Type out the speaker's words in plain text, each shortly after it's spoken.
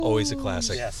Always a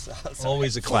classic. Yes.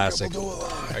 Always a classic. All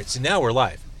right, so now we're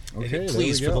live. Okay, And there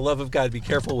please, we for go. the love of God, be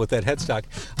careful with that headstock.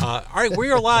 All right, we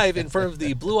are live in front of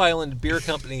the Blue Island Beer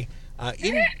Company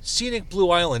in scenic Blue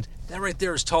Island. That right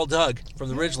there is Tall Doug from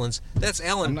the Ridgelands. That's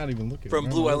Alan I'm not even looking. from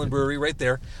I'm Blue not Island looking. Brewery right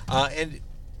there. And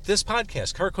this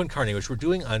podcast, Car Con Carne, which we're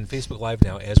doing on Facebook Live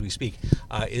now as we speak,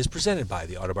 is presented by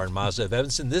the Autobarn Mazda of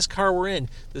Evanston. This car we're in,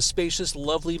 the spacious,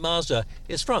 lovely Mazda,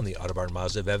 is from the Autobarn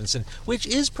Mazda of Evanston, which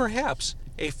is perhaps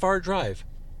a far drive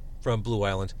from Blue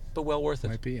Island, but well worth it.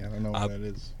 Might be. I don't know what that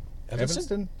is.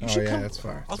 Evanston? You Oh, should yeah, come. that's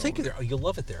far. I'll take you there. Oh, you'll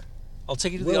love it there. I'll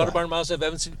take you to the Will I? Autobarn Mazda of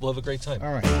Evanston. We'll have a great time.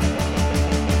 All right.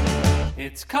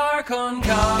 It's Car Con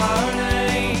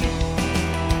Carne.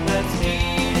 Let's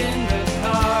eat in the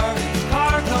car. It's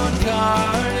Car Con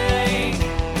Carne.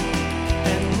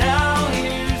 And now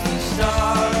here's the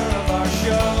star of our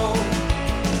show,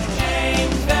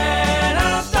 James Van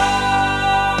Alstyne.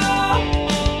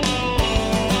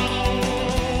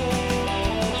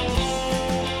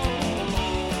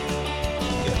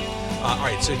 All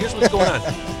right, so here's what's going on.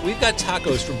 We've got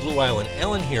tacos from Blue Island.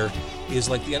 Alan here is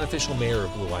like the unofficial mayor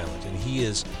of Blue Island, and he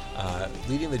is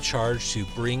leading the charge to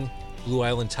bring Blue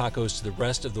Island tacos to the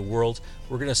rest of the world.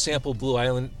 We're going to sample Blue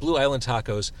Island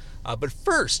tacos. But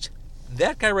first,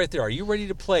 that guy right there, are you ready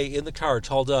to play in the car,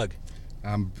 Tall Doug?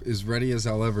 I'm as ready as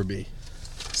I'll ever be.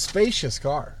 Spacious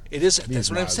car. It is. These That's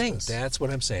what I'm saying. Mazdas. That's what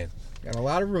I'm saying. Got a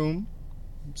lot of room.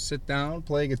 Sit down,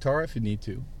 play guitar if you need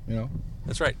to. You know.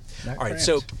 That's right. Not All right, cramped.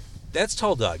 so that's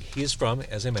Tall Doug. He is from,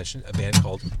 as I mentioned, a band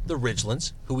called the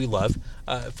Ridgelands, who we love.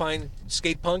 Fine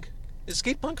skate punk. Is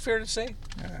skate punk fair to say?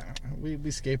 We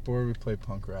skateboard. We play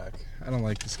punk rock. I don't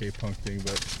like the skate punk thing,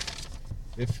 but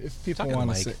if people Talking to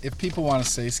want to Mike.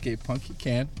 say skate punk, you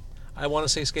can. I want to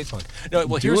say skate punk. No,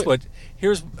 well, Do it.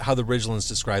 here's how the Ridgelands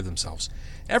describe themselves.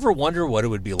 Ever wonder what it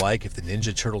would be like if the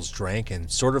Ninja Turtles drank and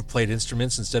sort of played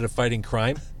instruments instead of fighting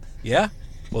crime? Yeah?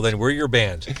 Well, then we're your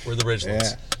band. We're the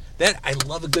Ridgelands. Yeah. I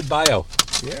love a good bio.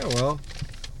 Yeah. Well.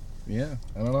 Yeah.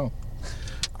 I don't know.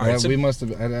 All right, so we must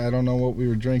have. I don't know what we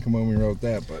were drinking when we wrote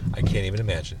that, but I can't even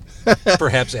imagine.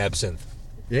 Perhaps absinthe.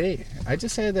 hey, I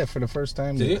just had that for the first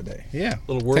time Did the you? other day. Yeah.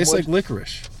 Little wormwood? Tastes like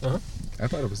licorice. Uh-huh. I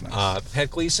thought it was nice. Pat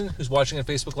Gleason, who's watching on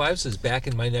Facebook Live, says back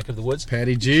in my neck of the woods.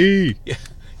 Patty G. Yeah,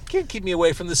 can't keep me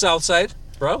away from the South Side,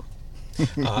 bro.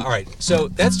 All right, so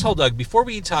that's Tall Doug. Before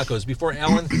we eat tacos, before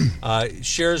Alan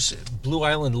shares Blue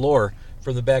Island lore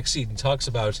from the back seat and talks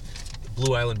about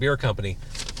Blue Island Beer Company,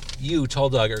 you, Tall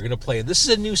Doug, are going to play. And this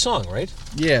is a new song, right?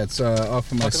 Yeah, it's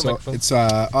off of my Talk to the microphone. it's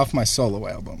off my solo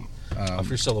album. Off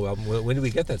your solo album. When do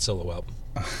we get that solo album?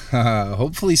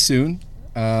 Hopefully soon.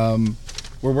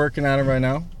 We're working on it right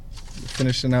now,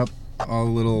 finishing up all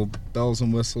the little bells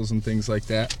and whistles and things like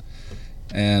that,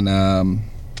 and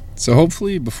so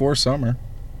hopefully before summer.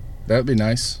 That'd be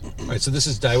nice. All right, so this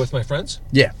is Die With My Friends,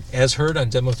 Yeah. as heard on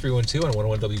Demo 312 on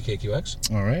 101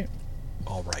 WKQX. All right.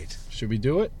 All right. Should we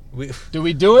do it? We, Do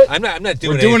we do it? I'm not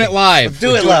doing We're doing anything. it live.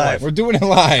 Do it live. We're doing it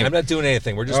live. I'm not doing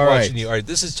anything. We're just All watching right. you. All right,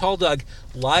 this is Tall Doug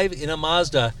live in a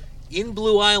Mazda in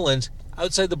Blue Island,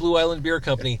 outside the Blue Island Beer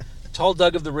Company. Tall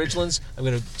Doug of the Ridgelands. I'm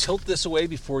going to tilt this away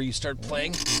before you start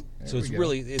playing. So we it's go.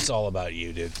 really, it's all about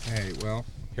you, dude. Hey, well,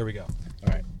 Here we go. all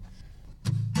right.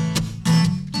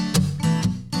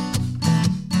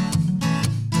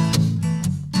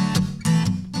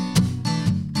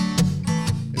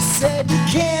 Said you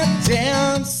can't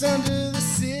dance under the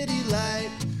city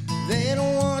light. They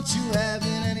don't want you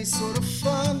having any sort of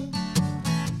fun.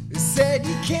 They said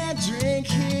you can't drink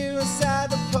here inside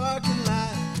the parking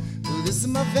lot. Well, this is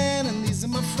my van and these are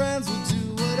my friends. We'll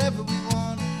do whatever we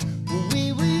want. When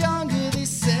we were younger, they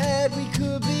said we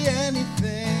could be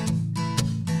anything.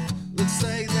 Looks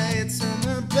like they had turned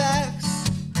their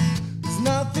backs. There's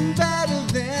nothing better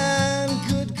than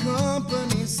good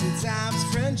company. Sometimes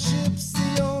friendship's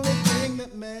the only thing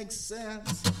that makes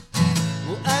sense.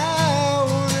 Well, I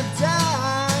wanna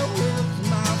die with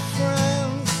my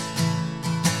friends.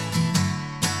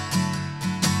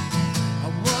 I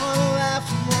wanna laugh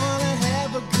and wanna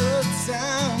have a good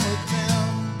time with them.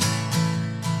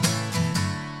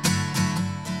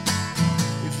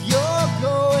 If you're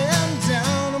going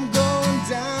down, I'm going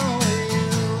down with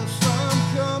you. If I'm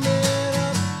coming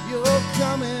up, you're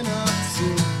coming up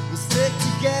too. We'll stick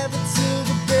together to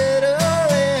the bitter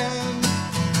end.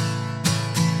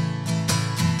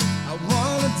 I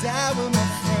wanna die with my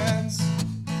friends.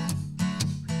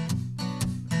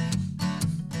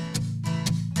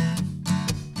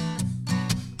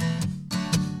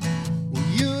 Well,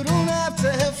 you don't have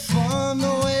to have fun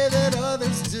the way that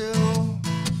others do.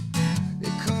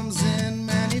 It comes in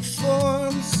many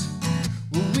forms.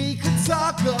 Well, we could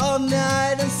talk all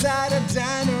night inside a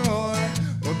diner or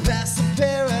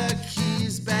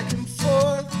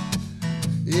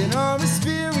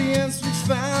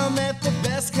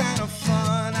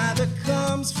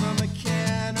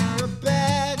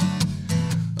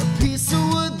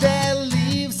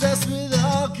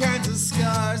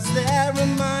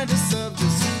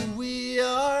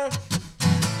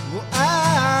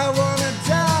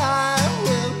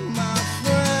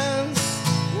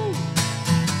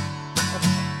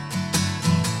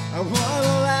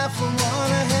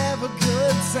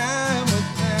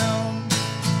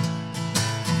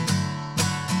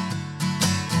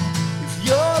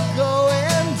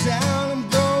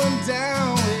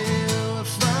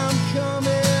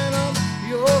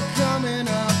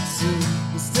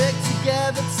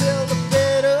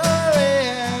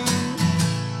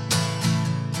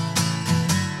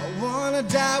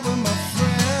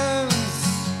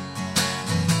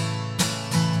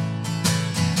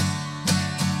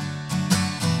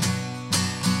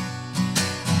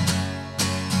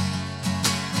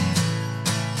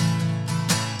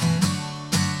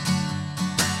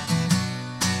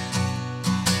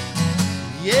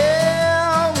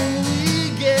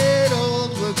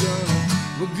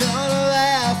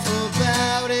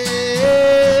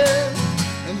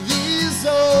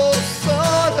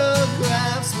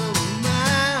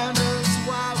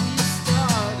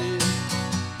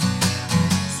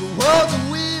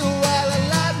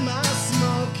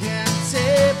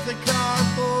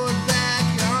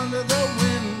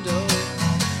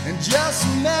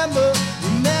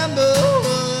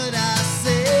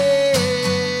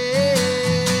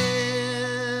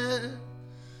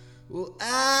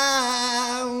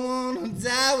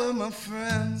die with my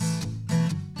friends.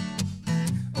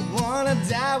 I wanna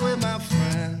die with my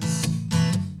friends.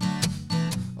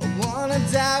 I wanna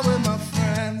die with my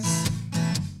friends.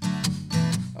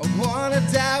 I wanna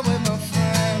die with my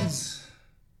friends.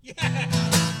 Yeah.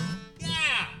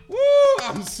 Woo!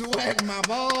 I'm sweating my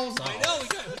balls I off. know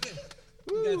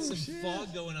we got some shit.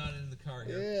 fog going on in the car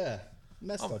here. Yeah.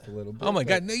 Messed up a little bit. Oh my but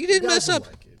God! No, you didn't guys mess will up.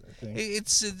 like it, I think.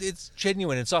 It's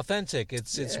genuine. It's authentic.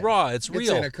 It's Yeah. raw. It's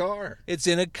real. It's in a car. It's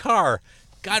in a car.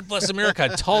 God bless America.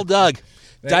 Tall Doug.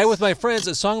 Die with My Friends,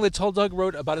 a song that Tall Doug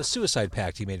wrote about a suicide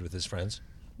pact he made with his friends.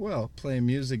 Well, playing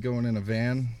music, going in a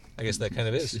van. I guess that kind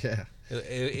of is. Yeah.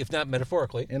 If not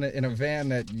metaphorically. In a van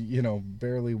that,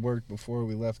 barely worked before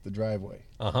we left the driveway.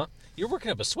 Uh-huh. You're working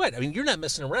up a sweat. I mean, you're not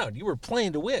messing around. You were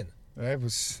playing to win.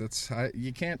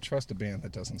 You can't trust a band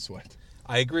that doesn't sweat.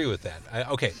 I agree with that.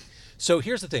 Okay. So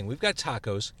here's the thing. We've got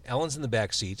tacos. Alan's in the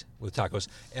back seat with tacos.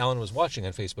 Alan was watching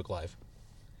on Facebook Live.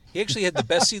 He actually had the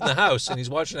best seat in the house, and he's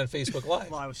watching on Facebook Live.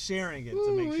 Well, I was sharing it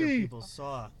to make sure people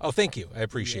saw Oh, thank you. I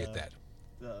appreciate Yeah. that.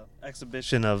 the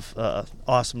exhibition of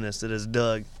awesomeness that is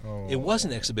Doug. Oh. It was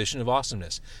an exhibition of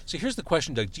awesomeness. So here's the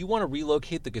question, Doug. Do you want to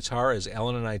relocate the guitar as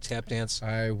Alan and I tap dance?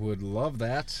 I would love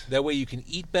that. That way you can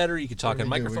eat better, you can talk on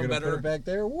microphone We're gonna better. put it back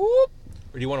there. Whoop.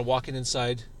 Or do you want to walk it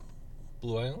inside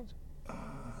Blue Island?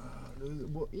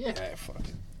 Well, yeah, fuck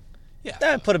it.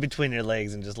 Yeah. Put it between your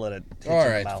legs and just let it hit All you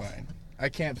in right, the mouth. fine. I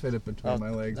can't fit it between Oh,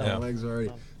 my legs. no. My legs are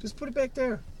already. Just put it back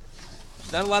there.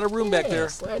 Not a lot of room back Yeah, there.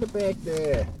 Slide it back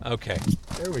there. Okay.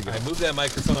 There we go. I move that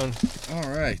microphone. All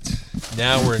right.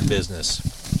 Now we're in business.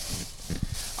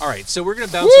 All right, so we're going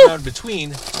to bounce around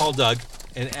between Tall Doug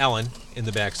and Alan in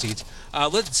the back seat.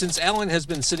 Since Alan has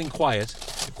been sitting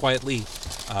quietly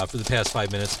for the past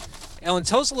 5 minutes, Alan,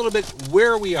 tell us a little bit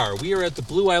where we are. We are at the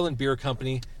Blue Island Beer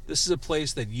Company. This is a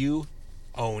place that you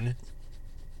own.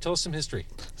 Tell us some history.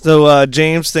 So,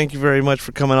 James, thank you very much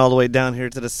for coming all the way down here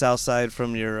to the south side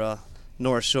from your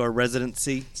North Shore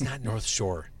residency. It's not North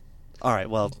Shore. All right,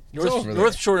 well, over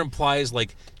North there. Shore implies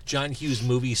like John Hughes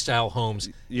movie-style homes.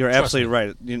 you're Trust absolutely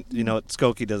me. right. You know,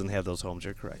 Skokie doesn't have those homes.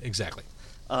 You're correct. Exactly.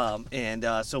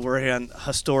 So we're here on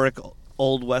historic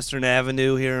Old Western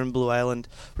Avenue here in Blue Island.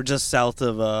 We're just south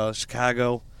of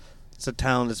Chicago. It's a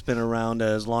town that's been around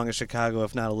as long as Chicago,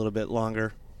 if not a little bit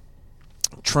longer.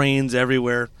 Trains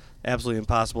everywhere. Absolutely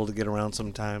impossible to get around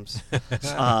sometimes.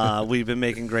 We've been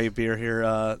making great beer here.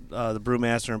 The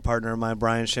brewmaster and partner of mine,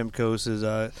 Brian Shimkos,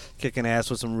 is kicking ass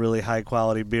with some really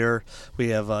high-quality beer. We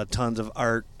have tons of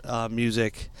art,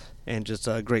 music, and just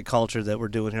a great culture that we're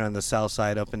doing here on the south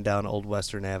side up and down Old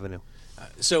Western Avenue.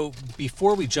 So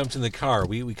before we jumped in the car,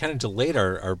 we kind of delayed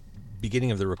our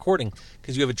beginning of the recording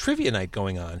because you have a trivia night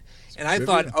going on. And I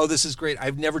thought, oh, this is great.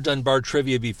 I've never done bar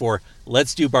trivia before.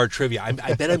 Let's do bar trivia. I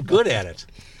bet I'm good at it.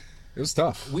 It was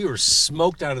tough. We were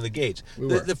smoked out of the gate. We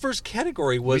were. The first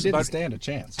category We was didn't about stand a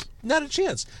chance. not a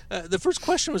chance. The first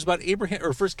question was about Abraham,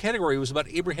 or first category was about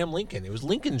Abraham Lincoln. It was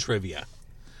Lincoln trivia.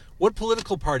 What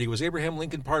political party was Abraham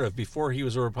Lincoln part of before he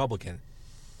was a Republican?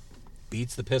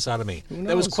 Beats the piss out of me.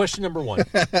 That was knows? question number one.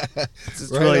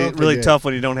 It's Right really off the really gate. tough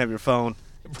when you don't have your phone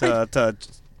to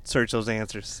search those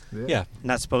answers. Yeah.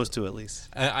 Not supposed to, at least.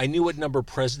 I knew what number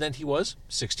president he was,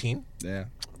 16. Yeah.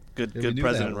 Good we good knew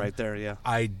president that one. right there, yeah.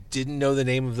 I didn't know the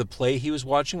name of the play he was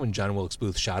watching when John Wilkes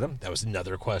Booth shot him. That was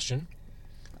another question.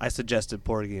 I suggested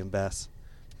Porgy and Bess.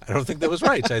 I don't think that was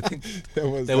right. I think That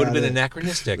was that would have not been it.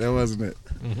 anachronistic. That wasn't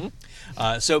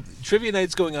it. So trivia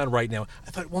night's going on right now.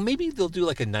 I thought, well, maybe they'll do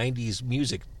like a 90s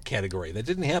music category. That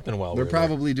didn't happen while They're we were there.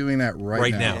 probably doing that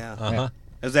right now. Yeah. Uh-huh.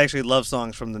 It was actually love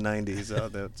songs from the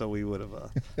 90s, so we would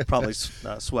have probably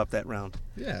swept that round.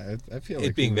 Yeah, I feel It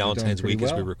like being we were doing Valentine's pretty week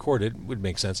as we well. recorded would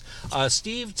make sense.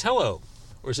 Steve Tello,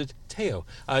 or is it Teo?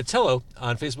 Tello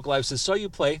on Facebook Live says, saw you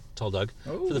play, Tall Doug,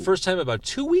 for the Oh. first time about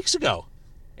 2 weeks ago.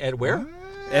 At where?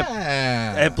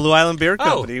 At Blue Island Beer Oh,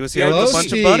 Company. He was here with hello, a bunch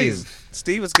Steve. of buddies.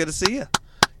 Steve, it's good to see you.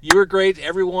 You were great.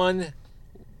 Everyone,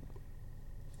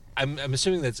 I'm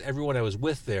assuming that's everyone I was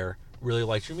with there really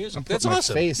liked your music. I'm That's putting my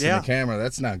awesome. face in Yeah. the camera.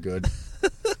 That's not good.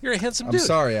 You're a handsome I'm dude.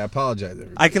 sorry. I apologize,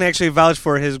 everybody. I can actually vouch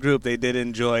for his group. They did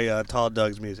enjoy Tall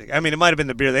Doug's music. I mean, it might have been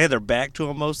the beer. They had their back to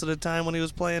him most of the time when he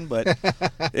was playing, but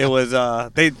it was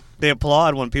they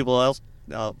applaud when people else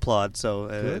applaud. So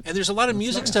And there's a lot of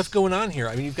music stuff going on here.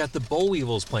 I mean, you've got the Boll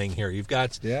Weevils playing here. You've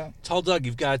got Yeah. Tall Doug.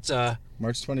 You've got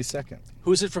March 22nd.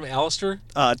 who is it from Alistair?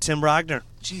 Tim Rogner.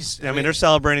 Jeez, I mean, they're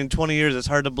celebrating 20 years. It's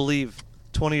hard to believe.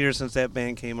 20 years since that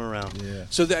band came around. Yeah.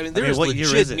 So there's what year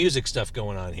legit is it? music stuff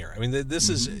going on here. I mean, this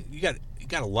is you got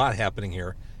a lot happening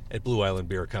here at Blue Island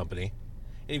Beer Company.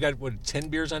 And you got, what, 10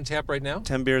 beers on tap right now?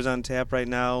 10 beers on tap right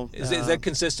now. Is that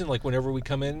consistent, like whenever we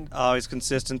come in? Always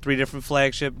consistent. 3 different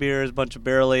flagship beers, a bunch of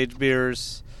barrel-aged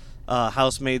beers,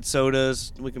 house-made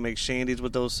sodas. We can make shandies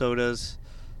with those sodas.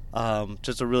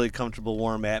 Just a really comfortable,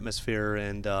 warm atmosphere.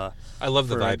 And I love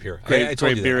the for a vibe here. Great, I told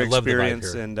great you beer that. I love the vibe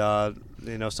experience.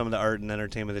 here. And some of the art and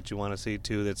entertainment that you want to see,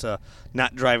 too. That's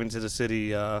not driving to the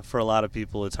city for a lot of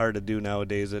people. It's hard to do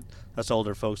nowadays. Us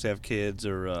older folks have kids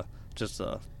or just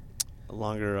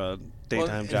longer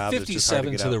daytime jobs. It's just hard 57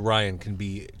 to to get the out. Ryan can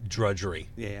be drudgery.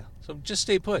 Yeah. So just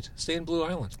stay put. Stay in Blue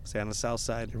Island. Stay on the south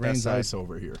side. It west rains side. ice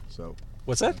over here, so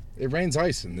What's that? it rains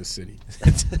ice in this city.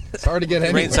 It's hard to get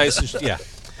anywhere. Rain size. Yeah.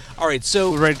 All right.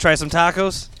 So We ready to try some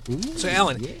tacos? So,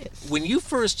 Alan, when you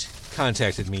first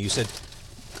contacted me, you said,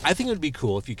 I think it would be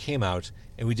cool if you came out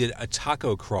and we did a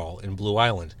taco crawl in Blue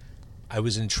Island. I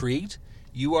was intrigued.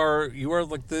 You are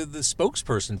like the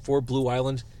spokesperson for Blue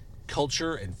Island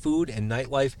culture and food and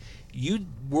nightlife. You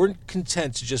weren't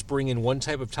content to just bring in one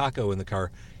type of taco in the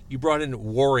car. You brought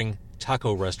in warring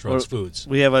taco restaurants' foods.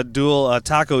 We have a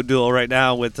taco duel right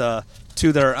now with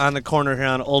 2 that are on the corner here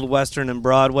on Old Western and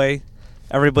Broadway.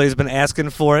 Everybody's been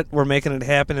asking for it. We're making it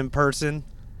happen in person,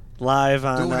 live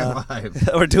on. Doing it live.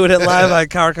 We're doing it live on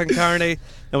Car Con Carne,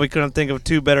 and we couldn't think of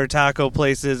 2 better taco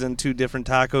places and 2 different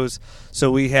tacos.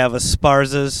 So we have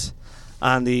Esparza's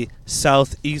on the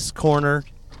southeast corner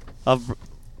of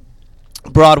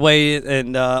Broadway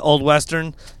and Old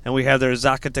Western, and we have their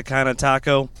Zacatecana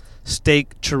taco,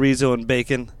 steak, chorizo, and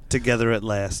bacon together at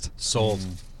last. Sold.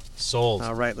 Sold.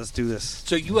 All right, let's do this.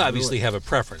 So you obviously have a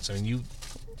preference. I mean,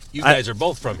 you guys are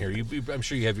both from here. I'm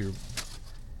sure you have your...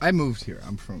 I moved here.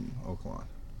 I'm from Oaklawn.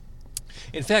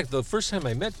 In fact, the first time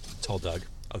I met Tall Doug,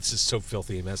 this is so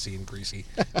filthy and messy and greasy.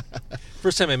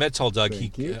 First time I met Tall Doug, he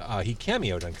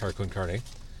cameoed on Car Con Carne.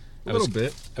 A little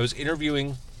bit. I was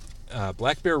interviewing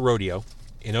Black Bear Rodeo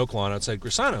in Oaklawn outside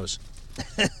Grisano's.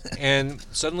 And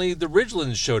suddenly the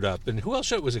Ridgelands showed up. And who else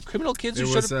showed up? Was it Criminal Kids It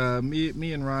who was showed up?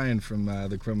 me and Ryan from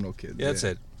the Criminal Kids. Yeah, that's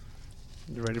it.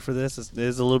 You ready for this? It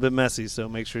is a little bit messy, so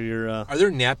make sure you're... Are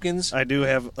there napkins? I do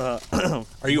have...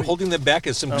 Are you holding them back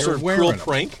as some sort of wearing cruel them.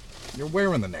 prank? You're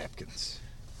wearing the napkins.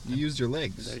 You used your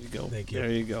legs. there you go. Thank you.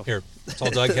 There you go. Here,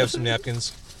 Tall Doug, have some napkins.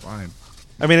 Fine.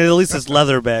 I mean, at least it's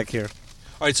leather back here.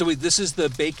 All right, so this is the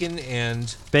bacon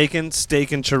and... Bacon,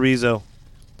 steak, and chorizo.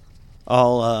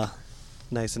 All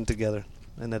nice and together.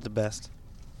 Isn't that the best?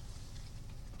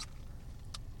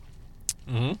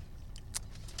 Mm-hmm.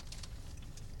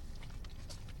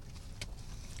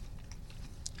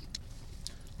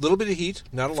 Little bit of heat,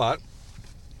 not a lot.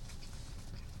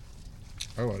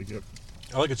 I like it.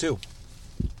 I like it too.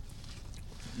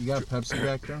 You got Pepsi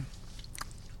back there?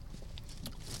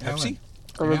 Pepsi?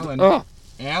 Alan. Oh,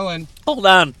 Alan. hold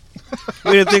on.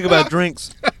 We didn't think about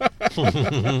drinks.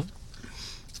 Yeah,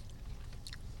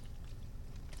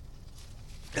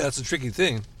 that's the tricky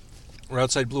thing. We're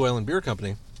outside Blue Island Beer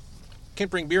Company. Can't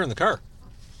bring beer in the car.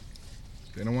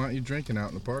 They don't want you drinking out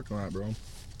in the parking lot, bro.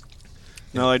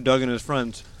 No, like Doug and his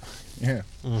friends Yeah.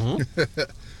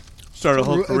 started a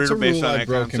whole career It's a based rule on I've that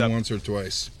broken concept. once or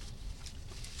twice.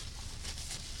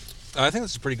 I think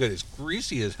this is pretty good. It's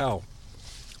greasy as hell.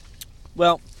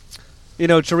 Well,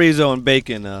 chorizo and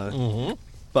bacon Mm-hmm.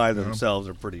 by themselves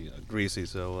are pretty greasy.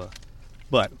 So,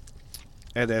 but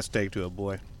add that steak to it,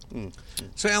 boy.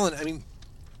 So, Alan, I mean,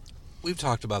 we've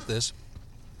talked about this.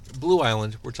 Blue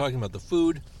Island, we're talking about the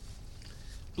food.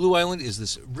 Blue Island is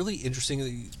this really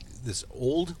interesting, this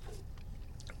old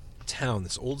town,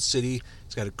 this old city.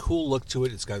 It's got a cool look to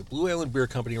it. It's got Blue Island Beer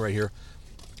Company right here.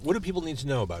 What do people need to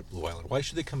know about Blue Island? Why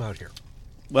should they come out here?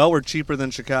 Well, we're cheaper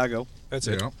than Chicago. That's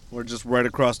it. Yeah. We're just right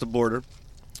across the border.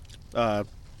 We're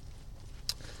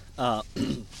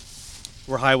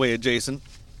highway adjacent.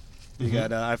 You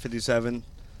got I-57,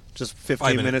 just 15 5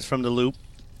 minutes. minutes from the loop.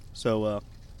 So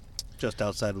just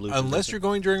outside the loop. Unless you're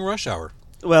going during rush hour.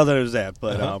 Well, there's that,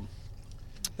 but Uh-huh.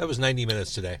 That was 90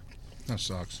 minutes today. That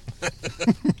sucks.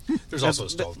 There's also a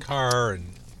stalled car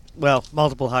and...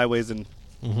 multiple highways and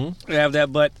Mm-hmm. we have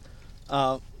that, but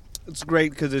it's great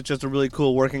because it's just a really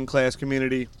cool working class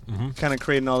community, kind of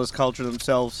creating all this culture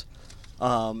themselves,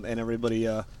 and everybody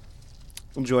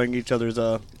enjoying each other's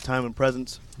time and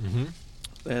presence. Mm-hmm.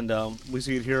 And we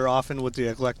see it here often with the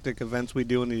eclectic events we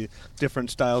do and the different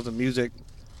styles of music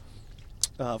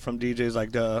from DJs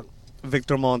like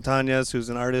Victor Montañez, who's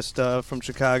an artist from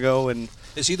Chicago, and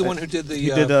Is he the one who did the... he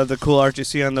did the cool art you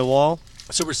see on the wall.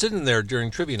 So we're sitting there during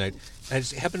trivia night, and I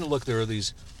just happened to look. There are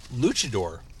these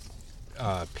luchador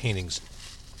paintings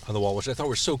on the wall, which I thought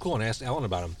were so cool, and I asked Alan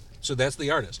about them. So that's the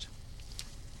artist.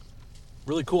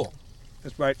 Really cool.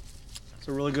 That's right. It's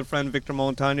a really good friend, Victor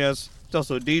Montañez. He's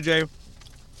also a DJ.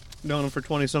 Known them for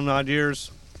 20-some odd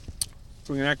years.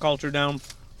 Bringing that culture down.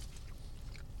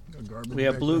 We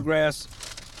have bluegrass.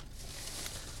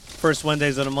 First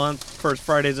Wednesdays of the month. First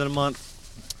Fridays of the month.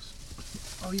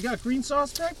 Oh, you got green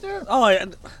sauce back there? Oh,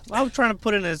 I was trying to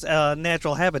put in his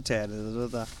natural habitat.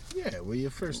 Yeah, well,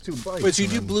 your first 2 bites. Wait, so you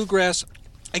and do then- bluegrass.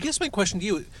 I guess my question to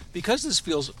you, because this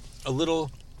feels a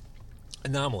little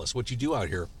anomalous, what you do out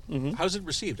here, how's it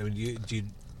received? I mean, do you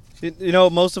You know,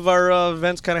 most of our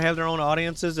events kind of have their own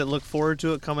audiences that look forward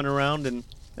to it coming around, and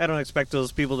I don't expect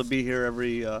those people to be here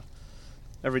every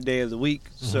day of the week.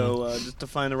 So just to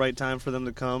find the right time for them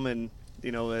to come and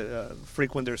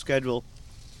frequent their schedule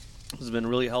has been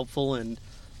really helpful and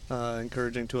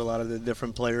encouraging to a lot of the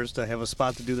different players to have a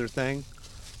spot to do their thing.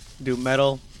 Do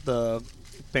metal, the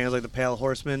bands like the Pale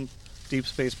Horsemen, Deep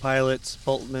Space Pilots,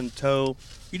 Bolton and Toe.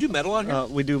 you do metal out here?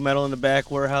 We do metal in the back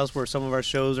warehouse where some of our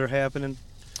shows are happening.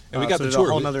 And we got so the there's tour.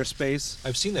 a whole other space.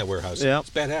 I've seen that warehouse. Yeah. It's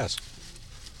badass.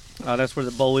 That's where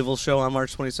the Boll Weevil show on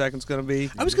March 22nd is going to be.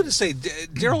 I was going to say,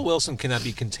 Daryl Wilson cannot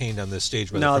be contained on this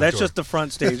stage. By the No, front that's door. just the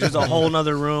front stage. There's a whole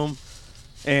other room.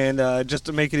 And just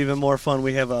to make it even more fun,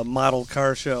 we have a model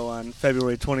car show on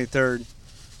February 23rd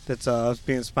that's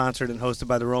being sponsored and hosted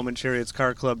by the Roman Chariots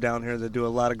Car Club down here. They do a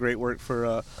lot of great work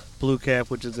for Blue Cap,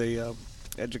 which is a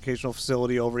educational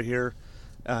facility over here,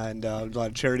 and a lot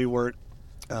of charity work.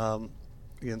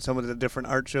 Again, some of the different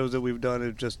art shows that we've done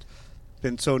have just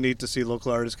been so neat to see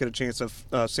local artists get a chance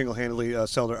to single-handedly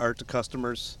sell their art to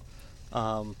customers,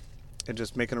 and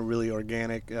just making a really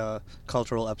organic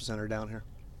cultural epicenter down here.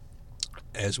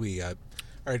 As we are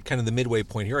at kind of the midway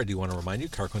point here, I do want to remind you,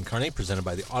 Car Con Carne, presented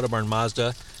by the Autobarn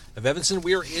Mazda of Evanston.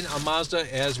 We are in a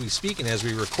Mazda as we speak and as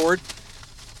we record.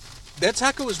 That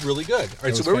taco is really good. All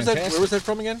right, so where was that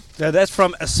from again? That's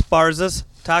from Esparza's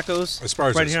Tacos.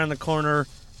 Esparza's. Right here on the corner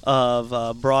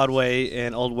of Broadway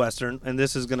and Old Western. And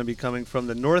this is going to be coming from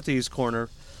the northeast corner,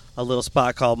 a little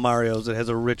spot called Mario's that has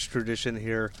a rich tradition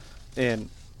here in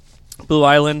Blue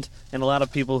Island. And a lot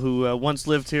of people who once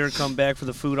lived here come back for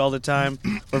the food all the time.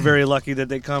 We're very lucky that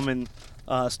they come and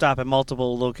stop at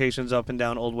multiple locations up and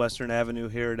down Old Western Avenue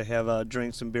here to have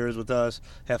drinks and beers with us,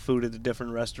 have food at the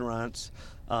different restaurants.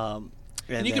 And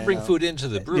you can bring food into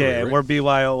the brewery, Yeah, right? we're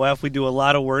BYOF. We do a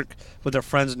lot of work with our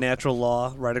friends Natural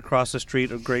Law right across the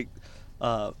street, a great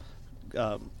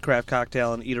craft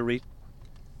cocktail and eatery.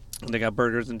 And they got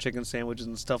burgers and chicken sandwiches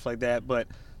and stuff like that. But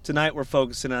tonight we're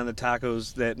focusing on the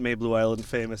tacos that made Blue Island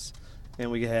famous. And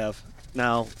we have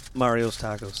now Mario's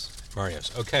Tacos.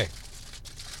 Mario's. Okay.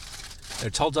 Now,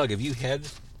 tell Doug, have you had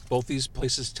both these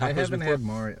places tacos I haven't before? had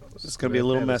Mario's. It's going to be a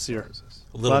little messier.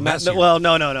 A little messier.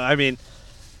 No. I mean,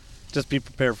 just be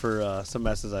prepared for some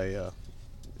messes. Right,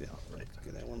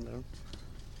 get that one down.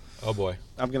 Oh, boy.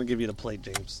 I'm going to give you the plate,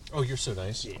 James. Oh, you're so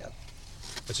nice. Yeah.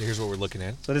 So here's what we're looking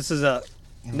at. So this is a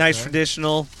nice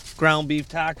traditional ground beef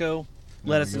taco,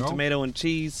 There lettuce we and go. tomato and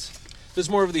cheese. This is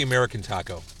more of the American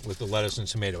taco with the lettuce and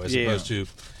tomato as Yeah. opposed to...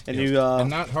 And you know, And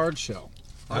not hard shell.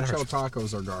 Not Hard hard shell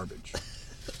tacos are garbage.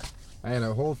 I had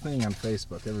a whole thing on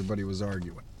Facebook. Everybody was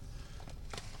arguing.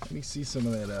 Let me see some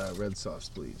of that red sauce,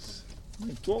 please.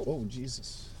 Oh,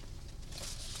 Jesus.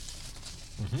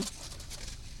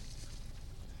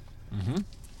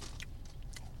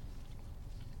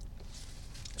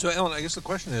 So, Ellen, I guess the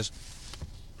question is,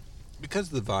 because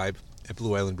the vibe at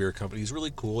Blue Island Beer Company is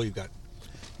really cool, you've got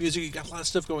music, you've got a lot of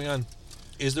stuff going on,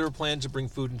 is there a plan to bring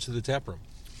food into the tap room?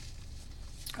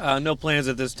 No plans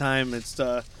at this time. It's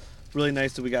really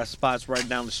nice that we got spots right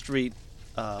down the street,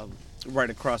 right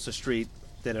across the street,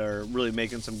 that are really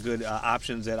making some good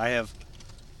options that I have.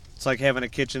 It's like having a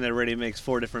kitchen that already makes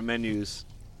 4 different menus,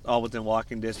 all within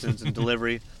walking distance and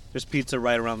delivery. There's pizza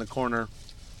right around the corner,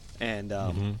 and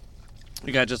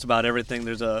we got just about everything.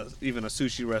 There's even a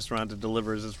sushi restaurant that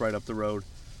delivers. It's right up the road,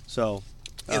 so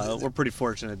we're pretty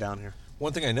fortunate down here.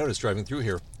 One thing I noticed driving through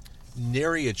here,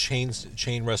 nary a chain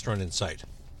restaurant in sight.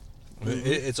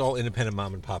 It's all independent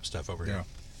mom and pop stuff over Yeah. here.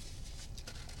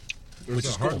 There's Which a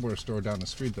is cool. hardware store down the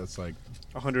street that's like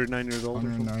 109 years old, or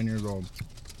something. 109 years old.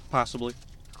 Possibly.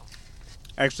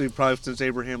 Actually, probably since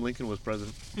Abraham Lincoln was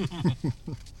president.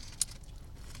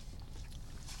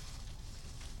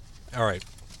 All right.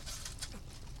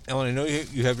 Ellen, I know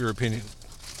you have your opinion.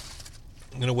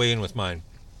 I'm going to weigh in with mine.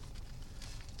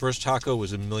 First taco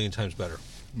was a million times better.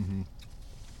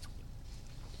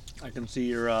 I can see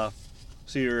your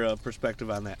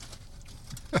perspective on that.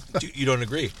 You don't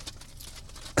agree?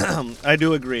 I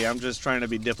do agree. I'm just trying to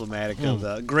be diplomatic of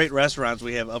the great restaurants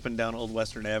we have up and down Old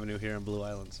Western Avenue here in Blue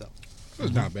Island. So It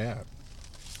was not bad.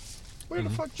 Where the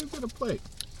fuck did you get a plate?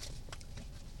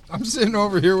 I'm sitting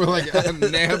over here with like a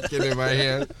napkin in my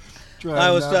hand. Trying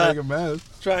I was, not to make a mess.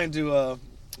 trying to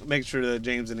make sure that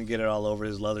James didn't get it all over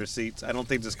his leather seats. I don't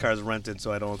think this car's rented,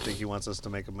 so I don't think he wants us to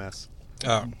make a mess.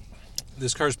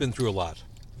 This car's been through a lot,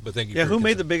 but thank you. Yeah, for your who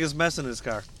made the concern. biggest mess in this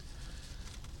car?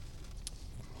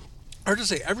 Hard to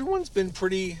say. Everyone's been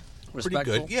pretty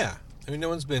Respectful? good. Yeah. I mean, no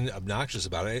one's been obnoxious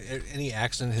about it. Any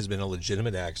accident has been a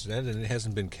legitimate accident, and it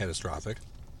hasn't been catastrophic.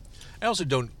 I also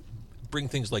don't bring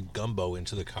things like gumbo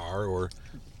into the car or,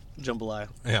 Jambalaya.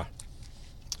 yeah,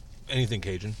 anything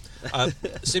Cajun.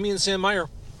 Simeon Sam Meyer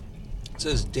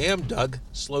says, "Damn, Doug,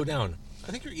 slow down.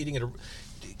 I think you're eating at a...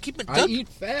 Keep it, I Doug. eat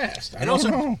fast. I And don't also,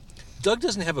 know. Doug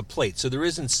doesn't have a plate, so there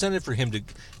is incentive for him to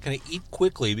kind of eat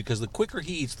quickly, because the quicker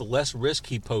he eats, the less risk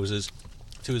he poses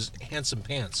to his handsome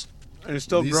pants." And it's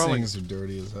still These growing. things are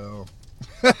dirty as hell.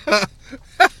 Just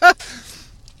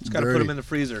got to put them in the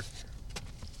freezer.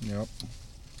 Yep.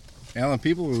 Alan,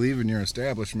 people are leaving your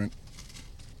establishment.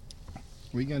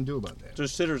 What are you going to do about that?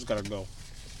 Just sitter's got to go.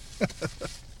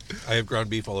 I have ground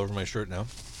beef all over my shirt now.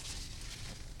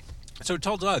 So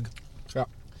tell Doug, Yeah.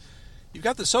 you've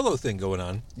got the solo thing going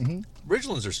on. Mhm.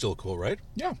 Ridgelands are still cool, right?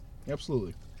 Yeah,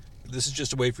 absolutely. This is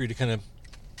just a way for you to kind of...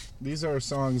 These are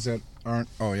songs that aren't...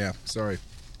 Oh, yeah, sorry.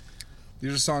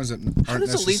 These are songs that aren't How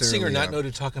does a lead singer necessarily, not know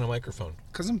to talk on a microphone?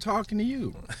 Because I'm talking to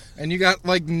you. And you got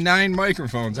like 9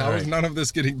 microphones. How All is right. none of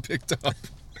this getting picked up?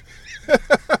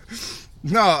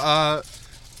 No,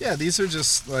 yeah, these are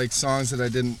just like songs that I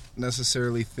didn't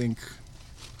necessarily think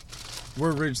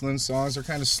were Ridgeland songs. They're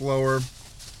kind of slower.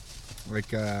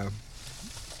 Like,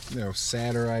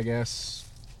 sadder, I guess.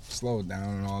 Slow it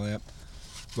down and all that.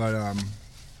 But,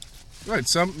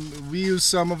 right, we use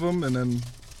some of them, and then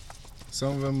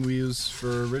some of them we use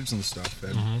for original stuff.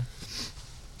 And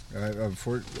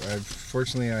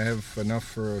fortunately, I have enough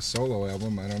for a solo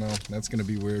album. I don't know. That's going to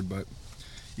be weird, but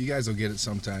you guys will get it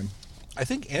sometime. I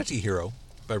think Anti-Hero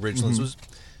by Ridgelands was...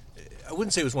 I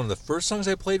wouldn't say it was one of the first songs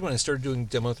I played when I started doing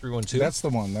Demo 312. That's the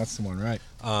one, right?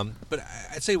 But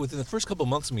I'd say within the first couple of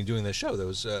months of me doing this show, that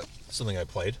was something I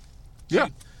played. Yeah.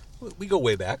 We go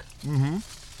way back. Mm-hmm.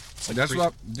 Like That's three-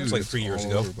 what... it was like 3 years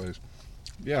all ago. over the place.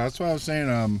 Yeah, that's what I was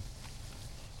saying.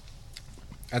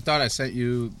 I thought I sent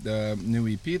you the new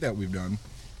EP that we've done,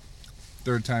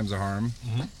 Third Time's a Harm,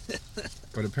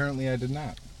 but apparently I did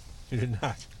not. You did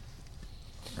not.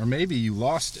 Or maybe you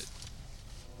lost it.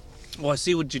 Well, I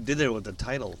see what you did there with the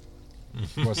title.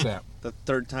 What's that? The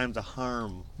third time's a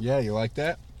harm. Yeah, you like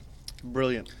that?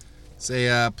 Brilliant.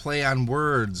 Say play on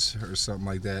words or something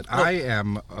like that.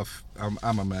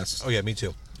 I'm a mess. Oh, yeah, me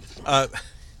too. I'm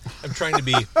trying to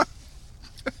be...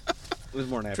 It was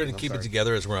more than trying to keep it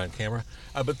together as we're on camera.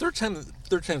 But third time's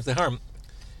the harm.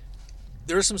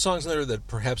 There are some songs in there that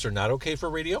perhaps are not okay for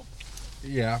radio.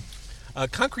 Yeah,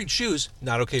 Concrete Shoes,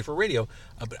 not okay for radio.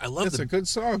 But I love it's a good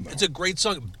song. Though. It's a great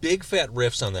song. Big fat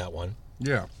riffs on that one.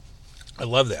 Yeah, I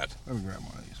love that. let me grab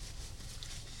one of these.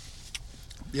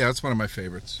 Yeah, it's one of my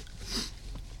favorites.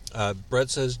 Brett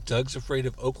says Doug's afraid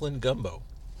of Oakland gumbo.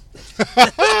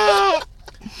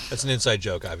 That's an inside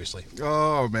joke, obviously.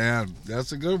 Oh man,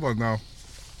 that's a good one though.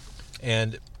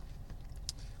 And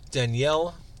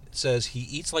Danielle says he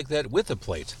eats like that with a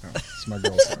plate. Oh, it's my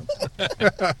girlfriend.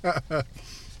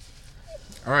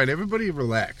 All right, everybody,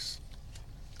 relax.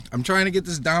 I'm trying to get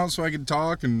this down so I can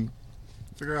talk and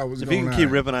figure out what's If you going can on.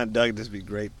 keep ripping on Doug, this would be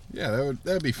great. Yeah,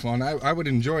 that'd be fun. I would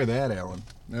enjoy that, Alan.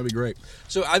 That'd be great.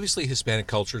 So obviously Hispanic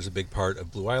culture is a big part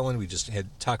of Blue Island. We just had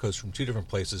tacos from 2 different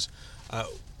places.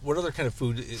 What other kind of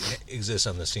food exists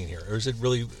on the scene here? Or is it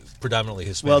really predominantly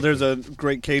Hispanic? Well, there's a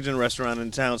great Cajun restaurant in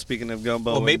town, speaking of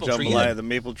gumbo and Maple Tree jambalaya, Inn. the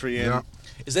Maple Tree Inn. Yeah.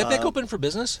 Is that back open for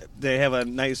business? They have a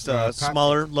nice,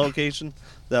 smaller location,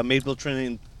 the Maple Tree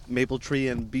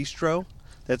and Bistro.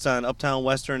 That's on Uptown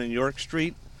Western and York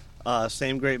Street.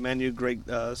 Same great menu, great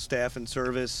staff and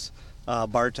service.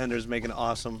 Bartenders making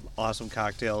awesome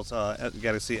cocktails. You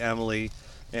got to see Emily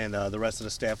and the rest of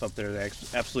the staff up there. They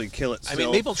absolutely kill it. I mean,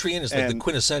 still. Maple Tree Inn is like the And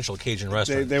quintessential Cajun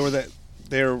restaurant.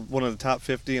 They're one of the top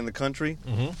 50 in the country.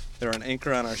 Mhm. They're an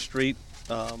anchor on our street.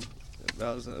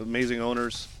 Amazing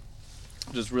owners.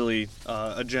 Just really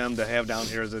a gem to have down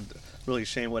here. Is a really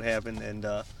shame what happened and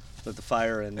with the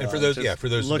fire and for those- just for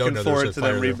those who looking don't know, there's forward a to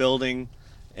fire them there. rebuilding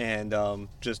and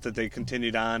just that they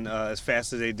continued on as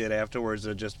fast as they did afterwards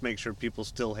to just make sure people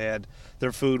still had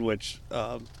their food, which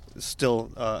is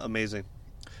still amazing.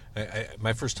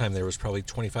 My first time there was probably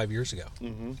 25 years ago.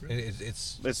 Mm-hmm.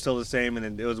 It's It's still the same,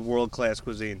 and it was world-class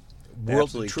cuisine. They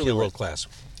absolutely truly kill it. world class.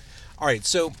 All right,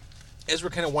 so as we're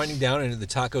kind of winding down and the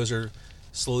tacos are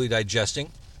slowly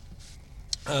digesting,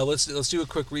 let's do a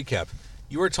quick recap.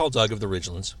 You are Tall Doug of the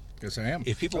Ridgelands. Yes, I am.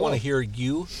 If people Hello. want to hear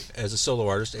you as a solo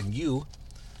artist and you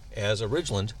as a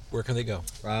Ridgeland, where can they go?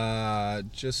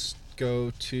 Just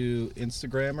go to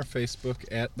Instagram or Facebook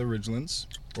at the Ridgelands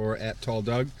or at Tall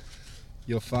Doug.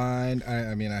 You'll find, I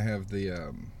have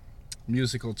the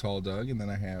musical Tall Doug, and then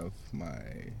I have my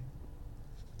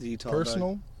The Tall personal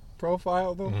Doug.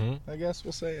 profile, though, I guess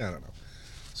we'll say. I don't know.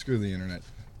 Screw the internet.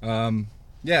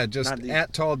 Just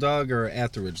at Tall Doug or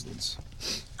at the Ridgelands.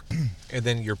 And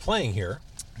then you're playing here.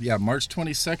 Yeah, March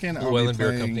 22nd, Blue I'll Island be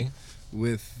Beer playing Company.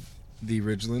 with the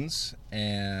Ridgelands,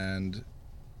 and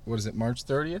what is it, March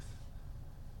 30th?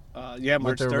 March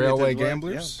the 30th Railway as well.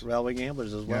 Gamblers? Yeah, Railway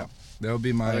Gamblers as well. Yeah, that'll be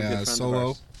Another good my friend of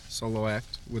ours. solo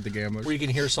act with the Gamblers. Where you can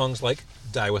hear songs like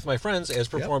Die With My Friends as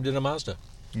performed in a Mazda.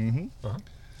 Mm-hmm. All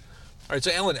right,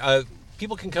 so Alan,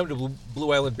 people can come to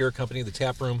Blue Island Beer Company, the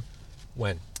tap room,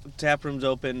 when? Tap room's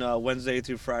open Wednesday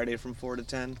through Friday from 4 to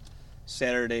 10,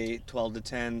 Saturday 12 to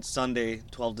 10, Sunday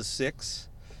 12 to 6.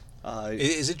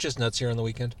 Is it just nuts here on the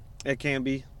weekend? It can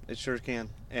be. It sure can.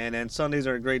 And Sundays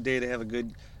are a great day to have a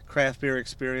good craft beer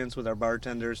experience with our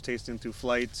bartenders, tasting through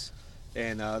flights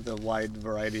and the wide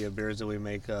variety of beers that we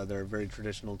make. They're very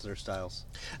traditional to their styles.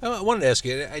 I wanted to ask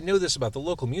you, I know this about the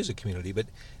local music community, but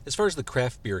as far as the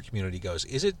craft beer community goes,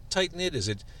 is it tight-knit? Is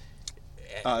it...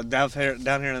 Down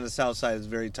here on the south side is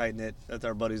very tight-knit. With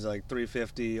our buddies like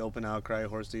 350, Open Outcry,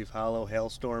 Horse Thief Hollow,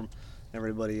 Hailstorm.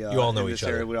 Everybody You all know in this each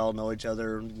other. area, we all know each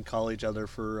other and call each other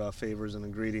for favors and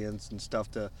ingredients and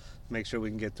stuff to make sure we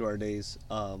can get through our days.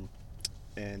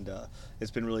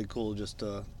 It's been really cool just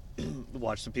to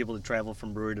watch the people that travel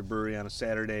from brewery to brewery on a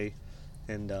Saturday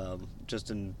and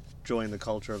just enjoying the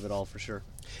culture of it all for sure.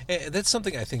 That's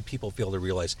something I think people fail to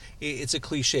realize. It's a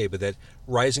cliche, but that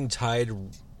rising tide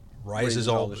rises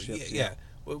all the ships. Yeah,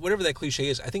 whatever that cliche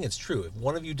is, I think it's true. If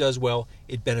one of you does well,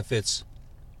 it benefits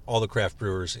all the craft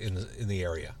brewers in the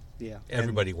area. Yeah,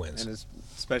 Everybody wins. And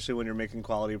especially when you're making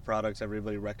quality products,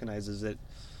 everybody recognizes it,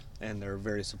 and they're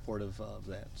very supportive of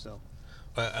that. So,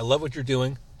 I love what you're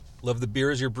doing. Love the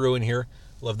beers you're brewing here.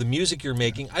 Love the music you're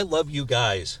making. I love you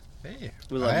guys. Hey,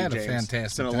 we love I you, had James. a fantastic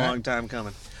It's been a time. long time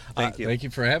coming. Thank you. Thank you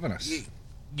for having us.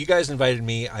 You guys invited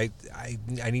me. I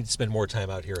need to spend more time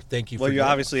out here. Thank you. Well, for you doing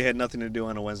obviously had nothing to do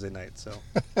on a Wednesday night, so.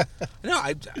 No,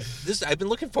 I've been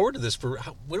looking forward to this for.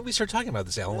 When did we start talking about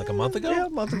this, Alan? Like a month ago? Yeah, a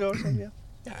month ago or something. Yeah.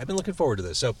 Yeah, I've been looking forward to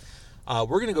this. So, we're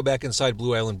going to go back inside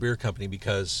Blue Island Beer Company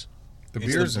because The it's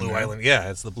beer's the in Blue there. Island. Yeah,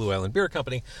 it's the Blue Island Beer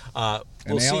Company. We'll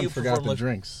And see Alan you forgot perform the live-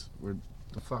 drinks. We're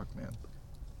the fuck, man.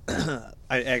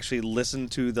 I actually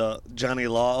listened to the Johnny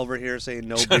Law over here saying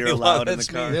no Johnny beer Law, allowed in the that's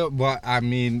car. me. Yeah, well, I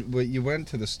mean, you went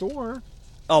to the store.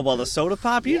 Oh, well, the soda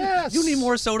pop? Yes. You need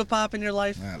more soda pop in your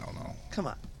life? I don't know. Come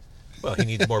on. Well, he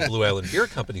needs more Blue Island Beer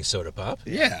Company soda pop.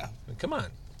 Yeah. Come on.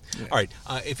 All right.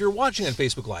 If you're watching on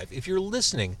Facebook Live, if you're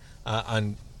listening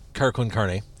on Car Con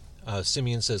Carne,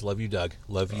 Simeon says, "Love you, Doug.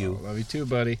 Love you." Love you too,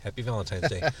 buddy. Happy Valentine's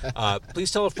Day.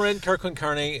 Please tell a friend, Car Con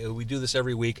Carne. We do this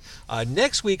every week.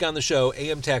 Next week on the show,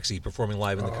 AM Taxi performing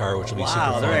live in the car, which will be super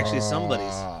Wow, fun. they're actually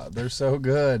somebody's. They're so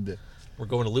good. We're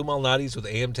going to Lou Malnati's with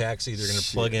AM Taxi. They're going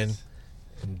to plug in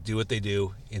and do what they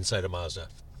do inside a Mazda.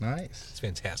 Nice. It's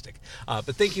fantastic.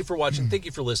 But thank you for watching. Thank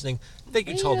you for listening. Thank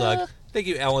you, Tall Doug. Thank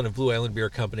you, Alan of Blue Island Beer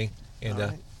Company. And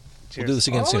we'll Cheers. do this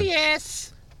again soon.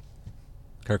 yes.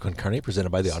 Car Con Carne presented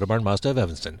by the Autobarn Mazda of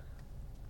Evanston.